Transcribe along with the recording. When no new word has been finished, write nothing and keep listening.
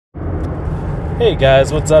Hey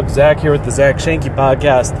guys, what's up? Zach here with the Zach Shanky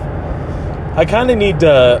podcast. I kind of need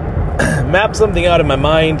to map something out in my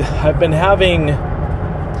mind. I've been having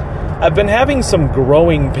some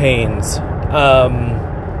growing pains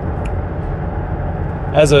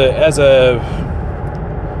as a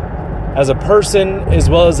person as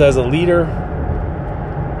well as a leader,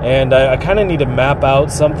 and I kind of need to map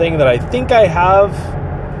out something that I think I have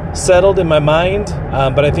settled in my mind,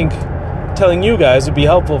 but I think telling you guys would be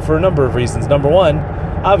helpful for a number of reasons. Number one,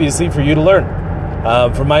 obviously for you to learn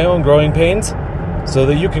from my own growing pains, so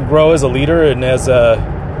that you can grow as a leader and as a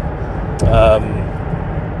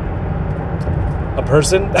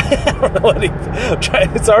person. I don't know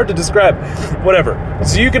it's hard to describe. Whatever.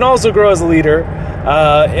 So you can also grow as a leader,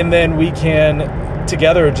 and then we can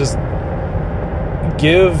together just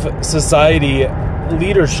give society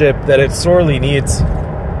leadership that it sorely needs.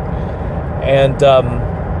 And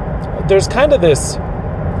there's kind of this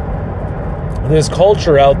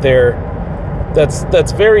culture out there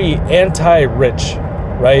that's very anti-rich,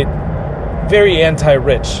 right? Very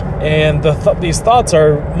anti-rich, and these thoughts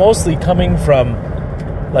are mostly coming from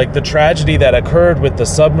like the tragedy that occurred with the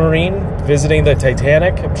submarine visiting the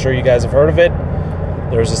Titanic. I'm sure you guys have heard of it.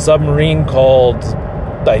 There's a submarine called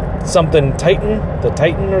something Titan, the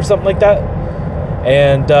Titan or something like that,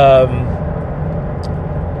 and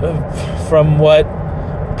from what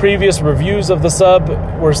previous reviews of the sub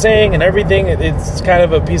were saying and everything, it's kind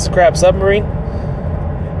of a piece of crap submarine.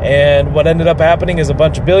 And what ended up happening is a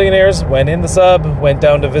bunch of billionaires went in the sub, went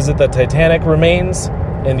down to visit the Titanic remains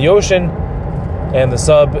in the ocean, and the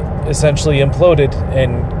sub essentially imploded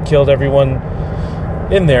and killed everyone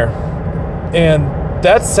in there. And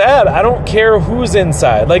that's sad. I don't care who's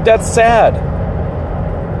inside. Like, that's sad.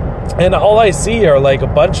 And all I see are like a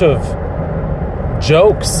bunch of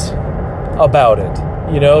jokes about it.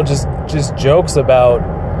 You know, just jokes about,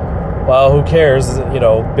 well, who cares? You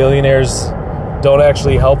know, billionaires don't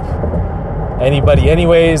actually help anybody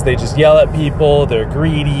anyways. They just yell at people. They're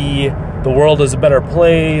greedy. The world is a better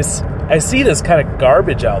place. I see this kind of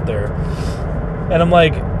garbage out there. And I'm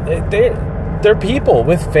like, they're people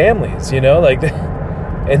with families, you know? Like,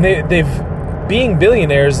 and they've being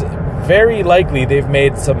billionaires, very likely they've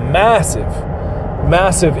made some massive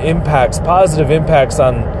impacts, positive impacts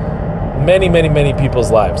on many, many, many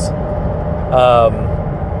people's lives.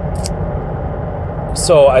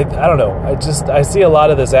 So I don't know. I see a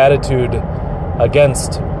lot of this attitude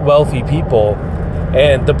against wealthy people,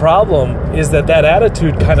 and the problem is that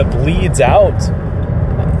attitude kind of bleeds out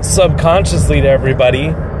subconsciously to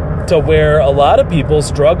everybody, to where a lot of people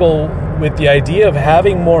struggle with the idea of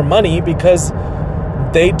having more money because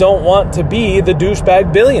they don't want to be the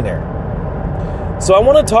douchebag billionaire. So I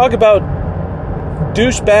want to talk about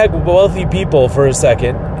douchebag wealthy people for a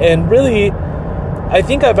second, and really I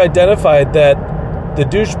think I've identified that the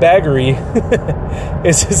douchebaggery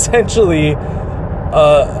is essentially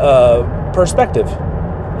a perspective,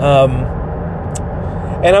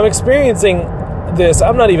 and I'm experiencing this.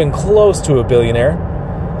 I'm not even close to a billionaire.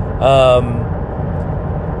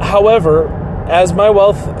 However, as my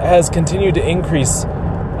wealth has continued to increase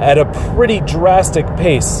at a pretty drastic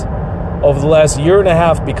pace over the last year and a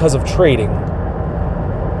half because of trading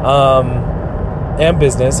and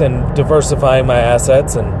business and diversifying my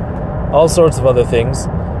assets and all sorts of other things,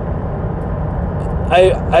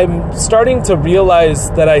 I'm starting to realize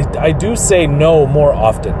that I do say no more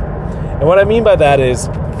often. And what I mean by that is,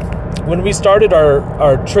 when we started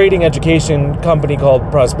our trading education company called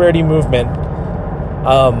Prosperity Movement,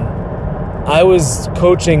 I was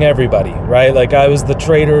coaching everybody, right? Like, I was the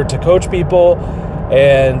trader to coach people,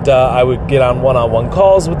 and I would get on one-on-one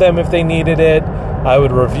calls with them if they needed it. I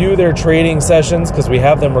would review their trading sessions, because we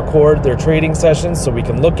have them record their trading sessions so we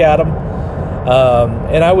can look at them.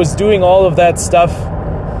 And I was doing all of that stuff,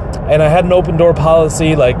 and I had an open door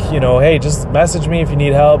policy, like, you know, hey, just message me if you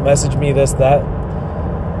need help, message me this, that.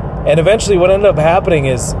 And eventually what ended up happening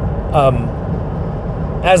is,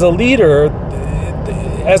 as a leader,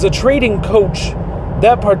 as a trading coach,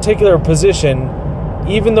 that particular position,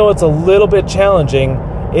 even though it's a little bit challenging,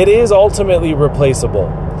 it is ultimately replaceable.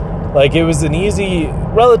 Like, it was an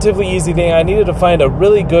relatively easy thing. I needed to find a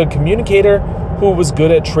really good communicator who was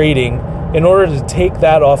good at trading in order to take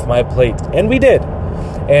that off my plate. And we did.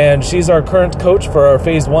 And she's our current coach for our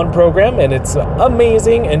Phase 1 program, and it's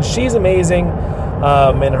amazing, and she's amazing.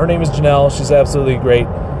 And her name is Janelle. She's absolutely great.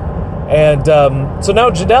 And so now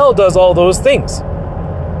Janelle does all those things.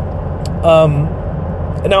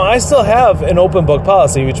 Now, I still have an open book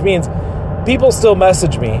policy, which means people still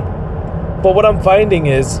message me. But what I'm finding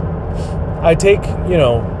is I take,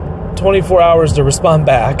 24 hours to respond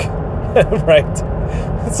back, right?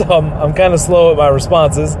 So I'm kind of slow at my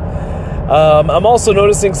responses. I'm also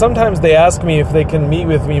noticing sometimes they ask me if they can meet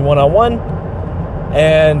with me one-on-one,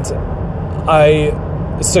 and I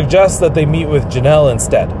suggest that they meet with Janelle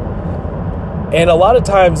instead. And a lot of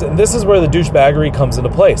times, and this is where the douchebaggery comes into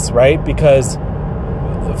place, right? Because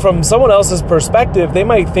from someone else's perspective, they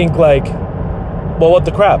might think like, well, what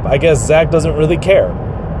the crap? I guess Zach doesn't really care.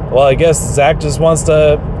 Well, I guess Zach just wants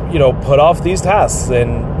to, put off these tasks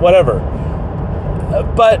and whatever.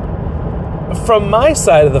 But from my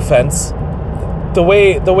side of the fence, the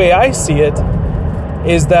way I see it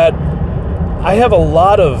is that I have a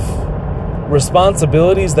lot of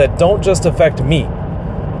responsibilities that don't just affect me.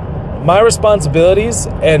 My responsibilities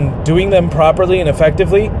and doing them properly and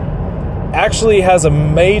effectively actually has a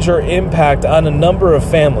major impact on a number of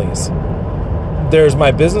families. There's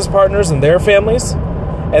my business partners and their families,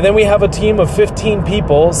 and then we have a team of 15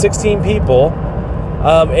 people, 16 people,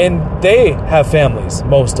 and they have families,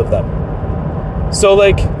 most of them. So,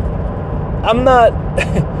 I'm not...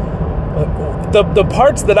 the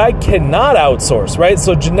parts that I cannot outsource, right?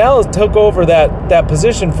 So Janelle took over that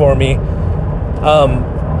position for me.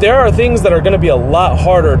 There are things that are going to be a lot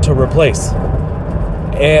harder to replace.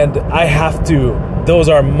 And I have to, those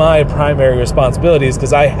are my primary responsibilities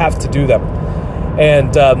because I have to do them.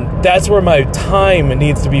 And that's where my time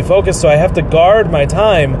needs to be focused. So I have to guard my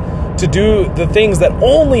time to do the things that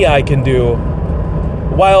only I can do,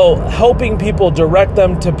 while helping people direct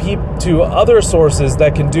them to other sources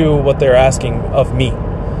that can do what they're asking of me.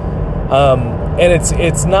 And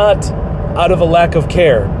it's not out of a lack of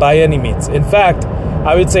care by any means. In fact,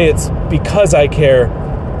 I would say it's because I care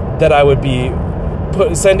that I would be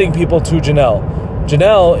sending people to Janelle.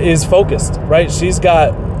 Janelle is focused, right? She's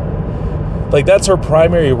got, that's her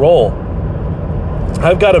primary role.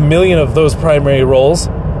 I've got a million of those primary roles,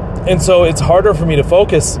 and so it's harder for me to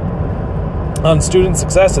focus on student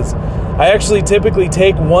successes. I actually typically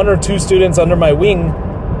take 1 or 2 students under my wing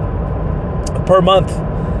per month.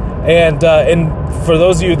 And for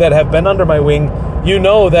those of you that have been under my wing, you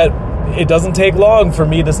know that it doesn't take long for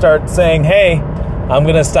me to start saying, hey, I'm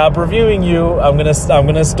going to stop reviewing you. I'm going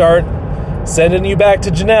to start sending you back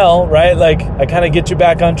to Janelle, right? I kind of get you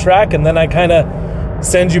back on track, and then I kind of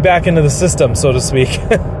send you back into the system, so to speak.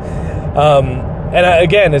 And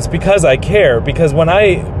again, it's because I care. Because when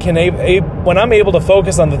I'm able to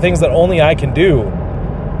focus on the things that only I can do,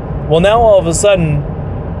 well, now all of a sudden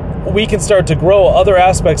we can start to grow other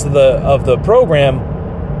aspects of the program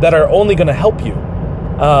that are only going to help you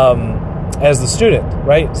as the student,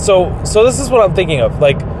 right? So this is what I'm thinking of,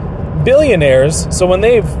 billionaires. So when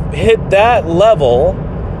they've hit that level,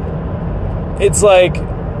 it's like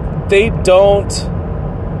they don't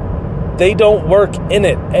work in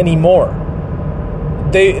it anymore.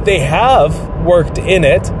 They have worked in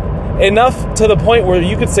it enough to the point where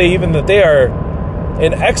you could say even that they are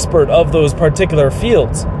an expert of those particular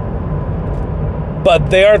fields. But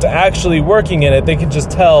they aren't actually working in it. They can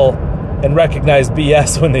just tell and recognize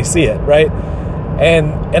BS when they see it, right?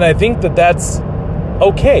 And I think that's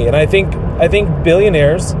okay. And I think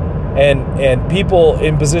billionaires and people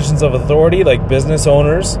in positions of authority, like business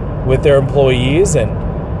owners with their employees, and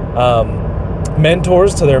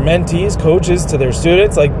mentors to their mentees, coaches to their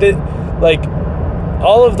students,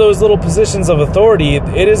 all of those little positions of authority,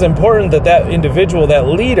 it is important that individual, that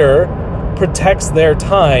leader, protects their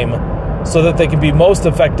time so that they can be most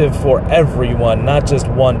effective for everyone, not just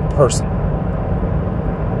one person.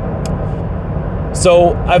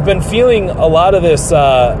 So I've been feeling a lot of this,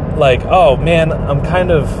 oh man, I'm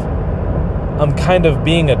kind of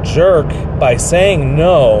being a jerk by saying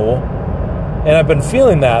no. And I've been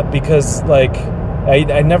feeling that because,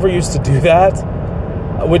 I never used to do that,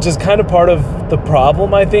 which is kind of part of the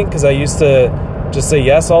problem, I think, because I used to just say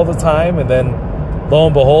yes all the time, and then, lo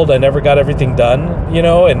and behold, I never got everything done,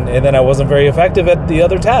 and then I wasn't very effective at the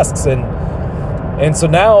other tasks. And so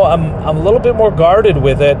now I'm a little bit more guarded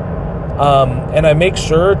with it, and I make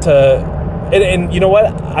sure to, and you know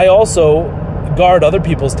what? I also guard other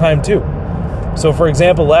people's time, too. So, for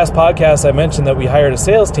example, last podcast, I mentioned that we hired a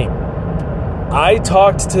sales team. I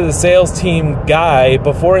talked to the sales team guy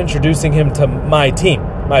before introducing him to my team,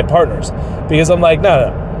 my partners, because I'm like, no,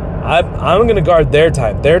 I'm going to guard their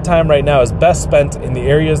time. Their time right now is best spent in the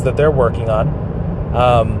areas that they're working on.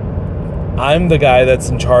 I'm the guy that's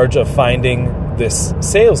in charge of finding this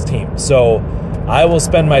sales team, so I will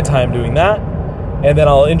spend my time doing that, and then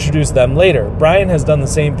I'll introduce them later. Brian has done the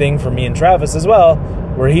same thing for me and Travis as well,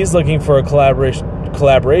 where he's looking for a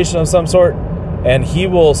collaboration of some sort, and he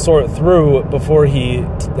will sort through before he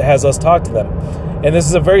has us talk to them. And this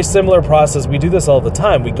is a very similar process. We do this all the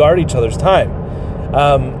time. We guard each other's time.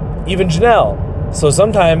 Even Janelle, So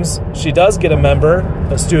sometimes she does get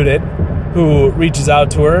a student, who reaches out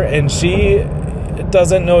to her, and she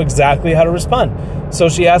doesn't know exactly how to respond. So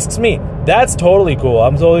she asks me. That's totally cool.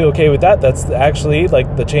 I'm totally okay with that. That's actually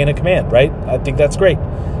like the chain of command, right? I think that's great.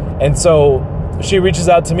 And so she reaches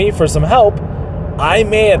out to me for some help. I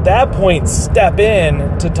may at that point step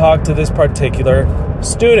in to talk to this particular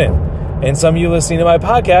student. And some of you listening to my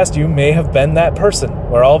podcast, you may have been that person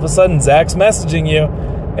where all of a sudden Zach's messaging you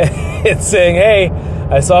and saying, hey,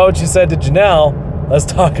 I saw what you said to Janelle. Let's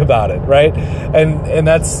talk about it, right? And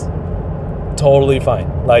that's totally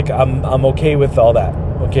fine. Like I'm okay with all that.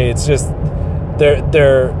 Okay, it's just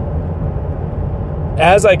there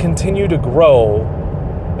as I continue to grow,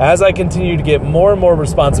 as I continue to get more and more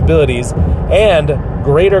responsibilities and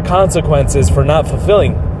greater consequences for not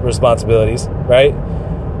fulfilling responsibilities, right?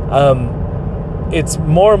 It's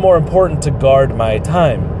more and more important to guard my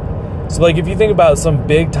time. So like if you think about some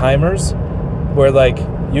big timers where like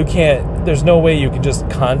there's no way you can just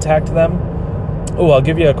contact them. Oh, I'll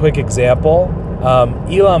give you a quick example.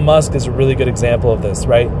 Elon Musk is a really good example of this,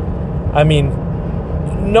 right? I mean,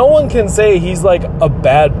 no one can say he's like a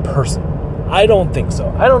bad person. I don't think so.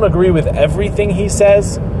 I don't agree with everything he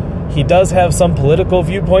says. He does have some political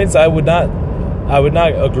viewpoints I would not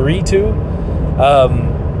agree to.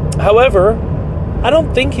 However, I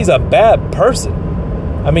don't think he's a bad person.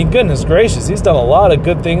 I mean, goodness gracious, he's done a lot of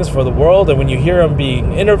good things for the world, and when you hear him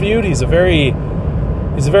being interviewed, he's a very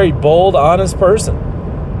bold, honest person.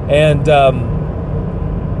 And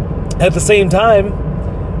at the same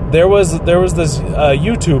time, there was this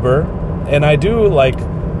YouTuber, and I do like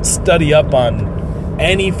study up on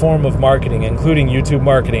any form of marketing, including YouTube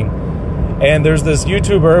marketing. And there's this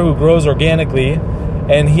YouTuber who grows organically,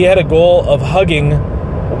 and he had a goal of hugging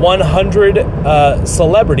 100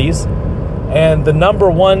 celebrities, and the number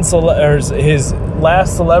one his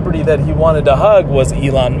last celebrity that he wanted to hug was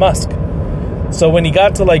Elon Musk. So when he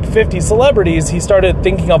got to like 50 celebrities, he started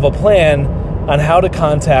thinking of a plan on how to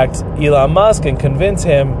contact Elon Musk and convince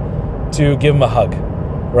him to give him a hug,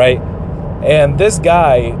 right? And this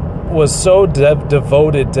guy was so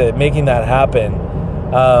devoted to making that happen.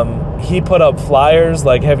 He put up flyers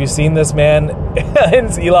like, have you seen this man?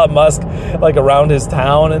 It's Elon Musk, like around his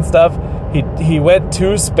town and stuff. He went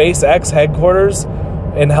to SpaceX headquarters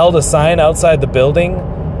and held a sign outside the building,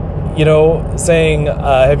 you know, saying,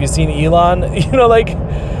 have you seen Elon? You know, like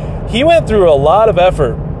he went through a lot of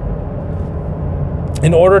effort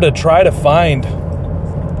in order to try to find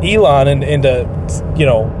Elon and to, you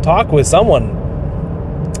know, talk with someone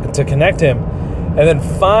to connect him. And then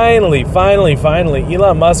finally,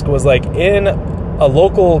 Elon Musk was like in a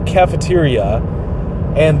local cafeteria,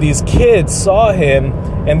 and these kids saw him,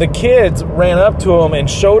 and the kids ran up to him and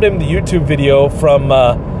showed him the YouTube video from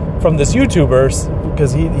this YouTuber,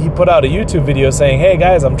 because he put out a YouTube video saying, hey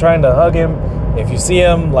guys, I'm trying to hug him. If you see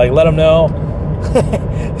him, like, let him know.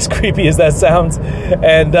 As creepy as that sounds.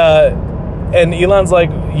 And Elon's like,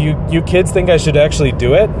 you kids think I should actually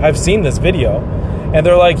do it? I've seen this video. And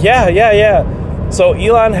they're like, yeah. So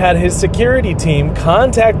Elon had his security team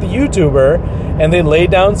contact the YouTuber, and they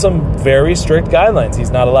laid down some very strict guidelines.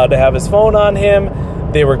 He's not allowed to have his phone on him.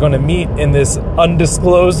 They were going to meet in this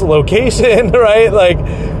undisclosed location, right? Like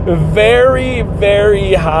very,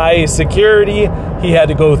 very high security. He had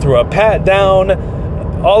to go through a pat down,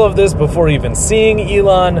 all of this before even seeing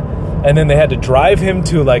Elon. And then they had to drive him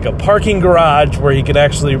to like a parking garage where he could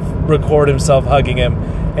actually record himself hugging him,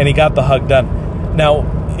 and he got the hug done.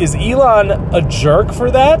 Now, is Elon a jerk for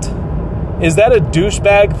that? Is that a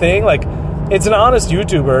douchebag thing? Like, it's an honest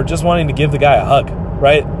YouTuber just wanting to give the guy a hug,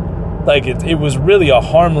 right? Like, it was really a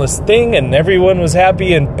harmless thing, and everyone was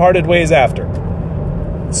happy and parted ways after.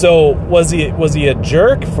 So, was he a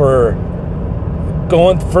jerk for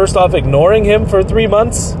first off ignoring him for 3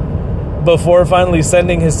 months before finally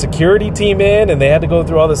sending his security team in, and they had to go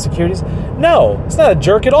through all the securities? No, it's not a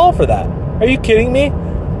jerk at all for that. Are you kidding me?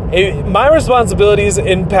 My responsibilities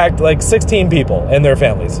impact like 16 people and their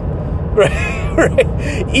families. Right?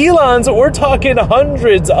 Elon's, we're talking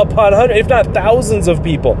hundreds upon hundreds, if not thousands of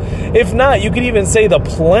people. If not, you could even say the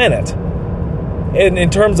planet in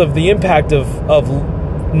terms of the impact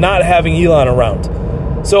of not having Elon around.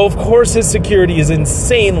 So, of course, his security is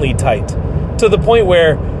insanely tight, to the point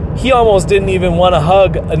where he almost didn't even want to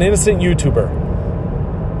hug an innocent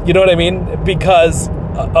YouTuber. You know what I mean? Because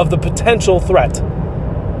of the potential threat.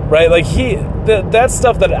 Right? Like that's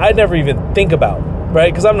stuff that I never even think about,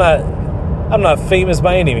 right? Because I'm not famous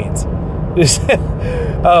by any means. The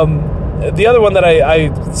other one that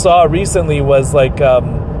I saw recently was like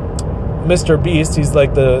Mr. Beast. He's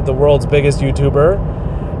like the world's biggest YouTuber,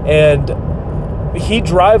 and he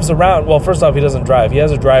drives around. Well, first off, he doesn't drive. He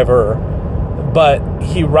has a driver, but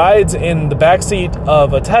he rides in the backseat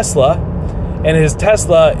of a Tesla, and his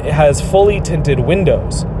Tesla has fully tinted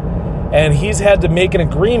windows. And he's had to make an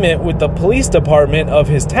agreement with the police department of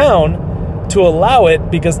his town to allow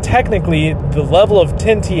it, because technically the level of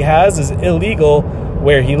tint he has is illegal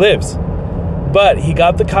where he lives. But he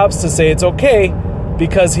got the cops to say it's okay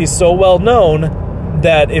because he's so well known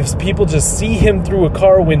that if people just see him through a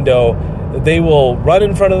car window, they will run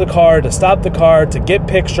in front of the car to stop the car, to get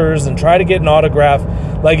pictures and try to get an autograph,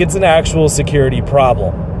 like it's an actual security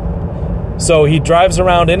problem. So he drives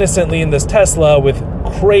around innocently in this Tesla with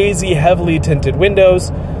crazy heavily tinted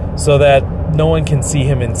windows so that no one can see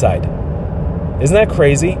him inside. Isn't that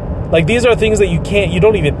crazy? Like, these are things that you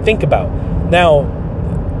don't even think about. Now,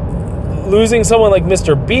 losing someone like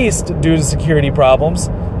Mr. Beast due to security problems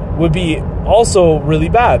would be also really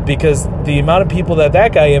bad, because the amount of people that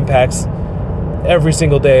guy impacts every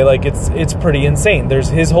single day, like, it's pretty insane. There's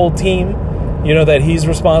his whole team, that he's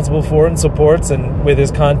responsible for and supports, and with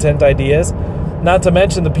his content ideas. Not to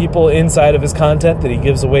mention the people inside of his content that he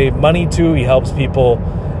gives away money to. He helps people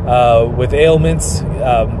with ailments. He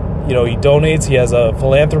donates. He has a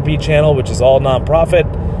philanthropy channel, which is all nonprofit.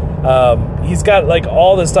 He's got like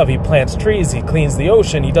all this stuff. He plants trees. He cleans the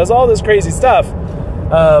ocean. He does all this crazy stuff.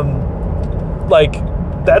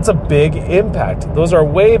 That's a big impact. Those are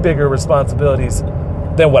way bigger responsibilities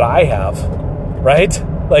than what I have, right?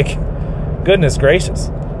 Like, goodness gracious.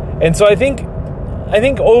 And so I think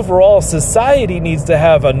overall society needs to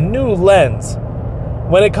have a new lens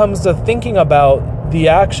when it comes to thinking about the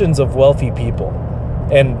actions of wealthy people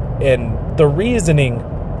and the reasoning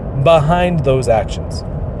behind those actions.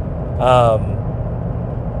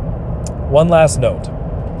 One last note,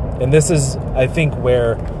 and this is, I think,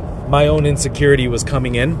 where my own insecurity was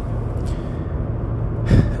coming in.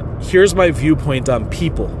 Here's my viewpoint on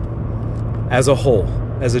people as a whole,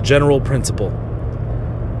 as a general principle.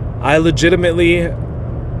 I legitimately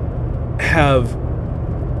have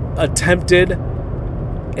attempted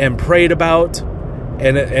and prayed about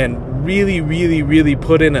and really, really, really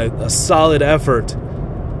put in a solid effort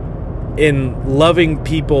in loving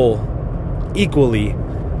people equally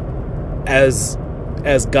as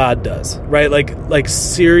God does, right? Like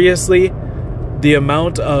seriously, the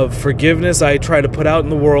amount of forgiveness I try to put out in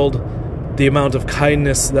the world, the amount of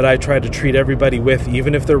kindness that I try to treat everybody with,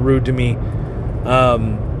 even if they're rude to me,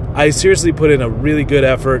 I seriously put in a really good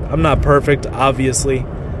effort. I'm not perfect, obviously,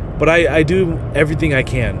 but I do everything I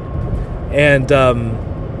can, and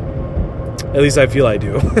at least I feel I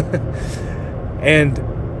do. And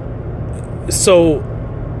so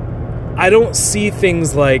I don't see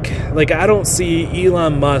things like I don't see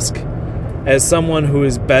Elon Musk as someone who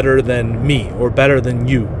is better than me or better than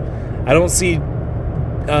you. I don't see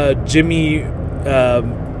Jimmy,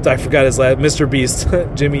 I forgot his last, Mr. Beast,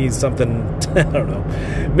 Jimmy something, I don't know.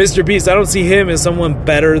 Mr. Beast, I don't see him as someone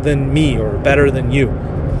better than me or better than you.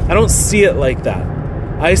 I don't see it like that.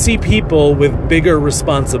 I see people with bigger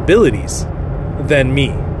responsibilities than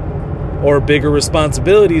me, or bigger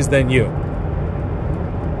responsibilities than you,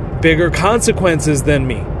 bigger consequences than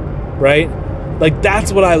me, right? Like,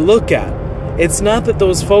 that's what I look at. It's not that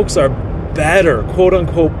those folks are better, quote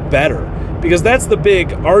unquote better, because that's the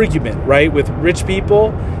big argument, right, with rich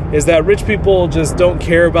people, is that rich people just don't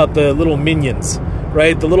care about the little minions,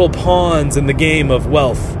 right, the little pawns in the game of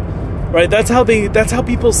wealth, right? That's how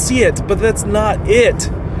people see it, but that's not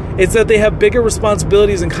it. It's that they have bigger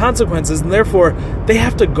responsibilities and consequences, and therefore they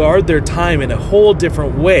have to guard their time in a whole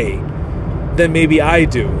different way than maybe I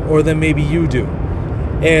do, or than maybe you do.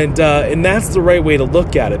 And that's the right way to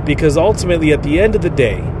look at it, because ultimately, at the end of the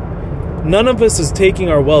day, none of us is taking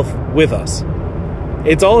our wealth with us.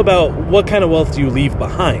 It's all about what kind of wealth do you leave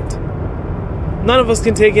behind. None of us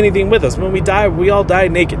can take anything with us. When we die, we all die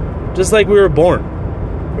naked, just like we were born,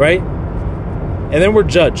 right? And then we're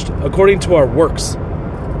judged according to our works,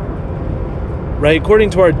 right? According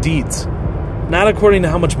to our deeds, not according to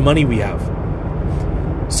how much money we have.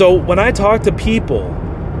 So when I talk to people,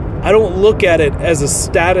 I don't look at it as a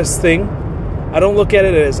status thing. I don't look at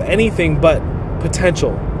it as anything but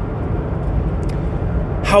potential.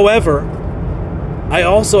 However, I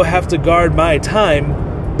also have to guard my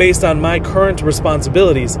time based on my current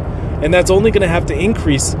responsibilities, and that's only going to have to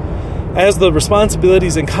increase as the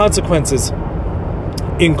responsibilities and consequences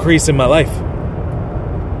increase in my life.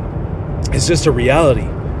 It's just a reality.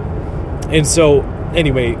 And so,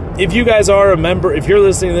 anyway, if you guys are a member, if you're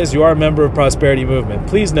listening to this, you are a member of Prosperity Movement,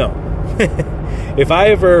 please know, if I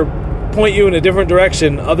ever point you in a different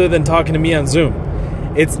direction other than talking to me on Zoom,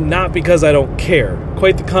 it's not because I don't care.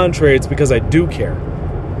 Quite the contrary, it's because I do care.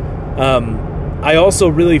 I also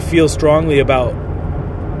really feel strongly about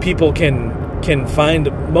people can find,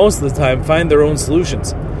 most of the time, find their own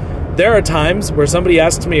solutions. There are times where somebody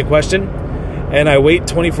asks me a question and I wait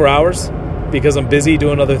 24 hours because I'm busy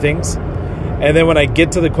doing other things. And then when I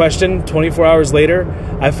get to the question 24 hours later,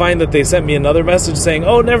 I find that they sent me another message saying,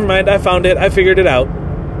 oh, never mind, I found it, I figured it out.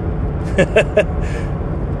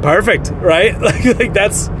 Perfect, right? Like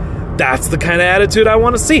that's the kind of attitude I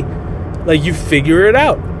want to see. Like, you figure it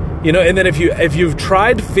out, you know. And then if you've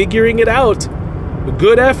tried figuring it out,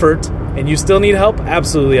 good effort, and you still need help,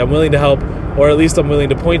 absolutely, I'm willing to help, or at least I'm willing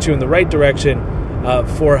to point you in the right direction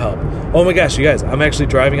for help. Oh my gosh, you guys, I'm actually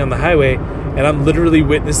driving on the highway, and I'm literally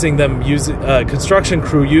witnessing them using construction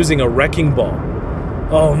crew using a wrecking ball.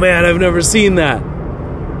 Oh man, I've never seen that.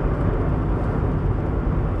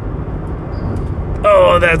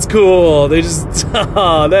 Oh, that's cool. They just,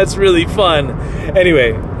 oh, that's really fun.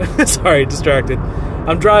 Anyway, sorry, distracted.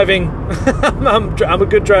 I'm driving. I'm a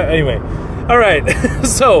good driver. Anyway, all right.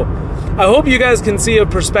 So, I hope you guys can see a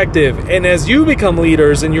perspective. And as you become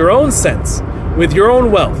leaders in your own sense, with your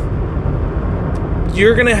own wealth,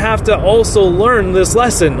 you're going to have to also learn this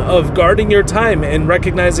lesson of guarding your time and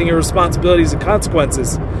recognizing your responsibilities and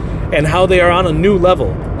consequences and how they are on a new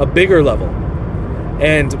level, a bigger level,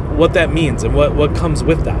 and what that means and what comes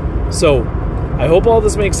with that. So I hope all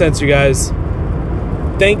this makes sense, you guys.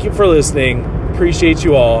 Thank you for listening. Appreciate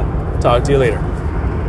you all. Talk to you later.